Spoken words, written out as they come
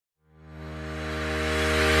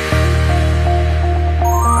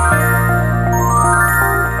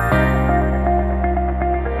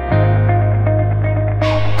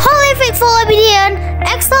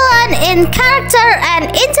in character and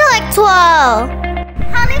intellectual.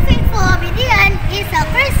 Holy Faithful Obedience is a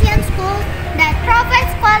Christian school that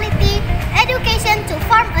provides quality education to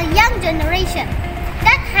form a young generation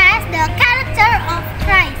that has the character of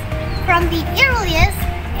Christ from the earliest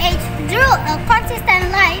age through a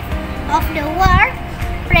consistent life of the word,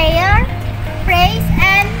 prayer, praise,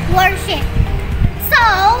 and worship,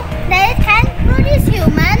 so that it can produce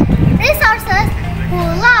human resources who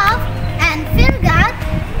love and fear God,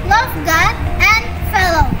 love God, and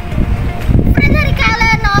fellow. Frederika,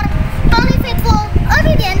 Holy Faithful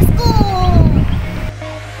Obedience School.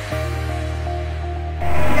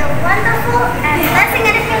 The wonderful and blessing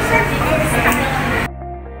education is starting.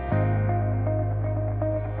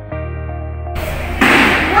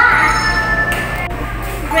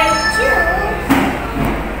 Grade 2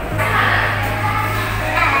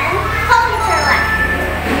 and computer lab.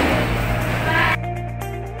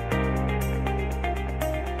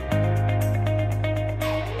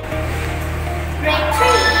 Grade 3,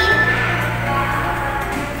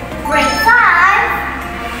 Grade 5,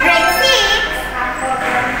 Grade 6.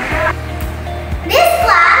 This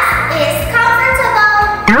class is comfortable,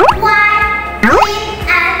 quiet, clean,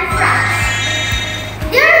 and fresh.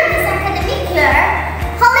 During this academic year,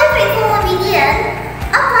 Holy Faithful Obedience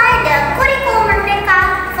apply the curriculum Frederika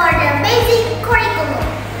for the basic curriculum.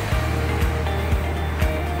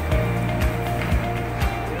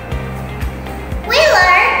 We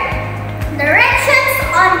learn directions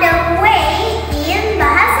on the way in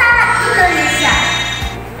Bahasa Indonesia,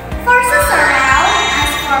 forces around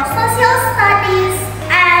as for social studies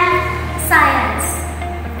and science,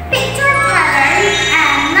 picture patterns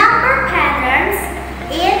and number patterns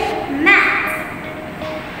in math,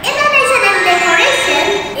 Indonesian and decoration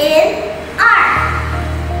in art,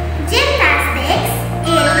 gymnastics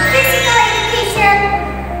in physical education,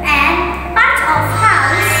 and parts of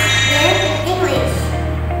house in English.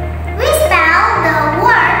 We spell the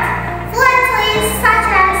word fluently such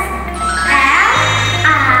as L,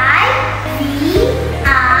 I, V,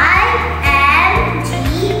 I, N, G,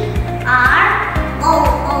 R, O,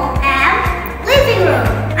 O, M, living room.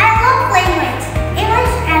 I love language,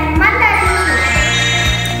 English and Mandarin too.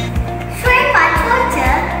 ช่วย把作者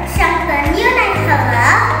想的牛奶喝了。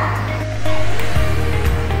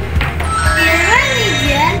In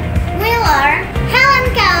religion, we learn Helen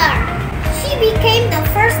Keller. She became the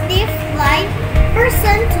first deaf-blind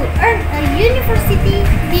person to earn a university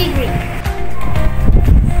degree.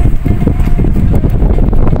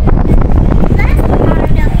 Blessed are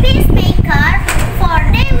the peacemakers, for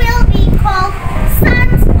they will be called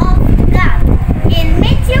sons of God. In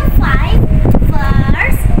Matthew 5,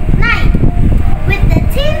 verse 9. With the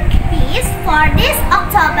theme peace for this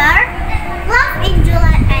October, love in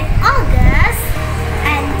July and August,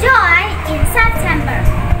 and joy in September.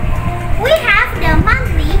 We have the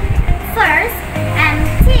monthly first and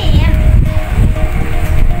theme,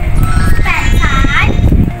 spend time,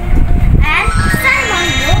 and sermon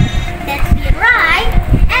book that we write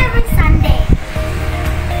every Sunday.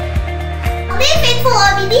 Holy Faithful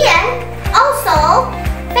Obedience also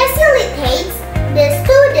facilitates the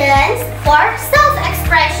students for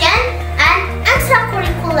self-expression and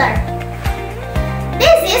extracurricular.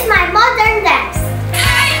 This is my modern dance.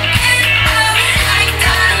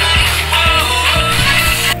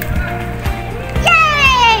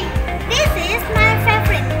 Yay! This is my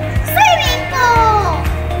favorite, swimming pool.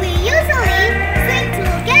 We usually swim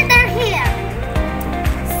together here.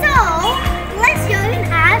 So, let's join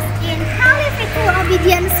us in Holy Faithful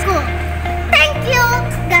Obedience School. Thank you.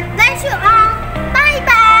 God bless you all.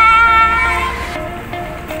 Bye-bye.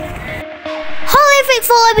 Holy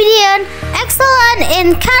Faithful Obedience, excellent in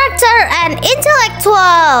character and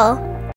intellectual.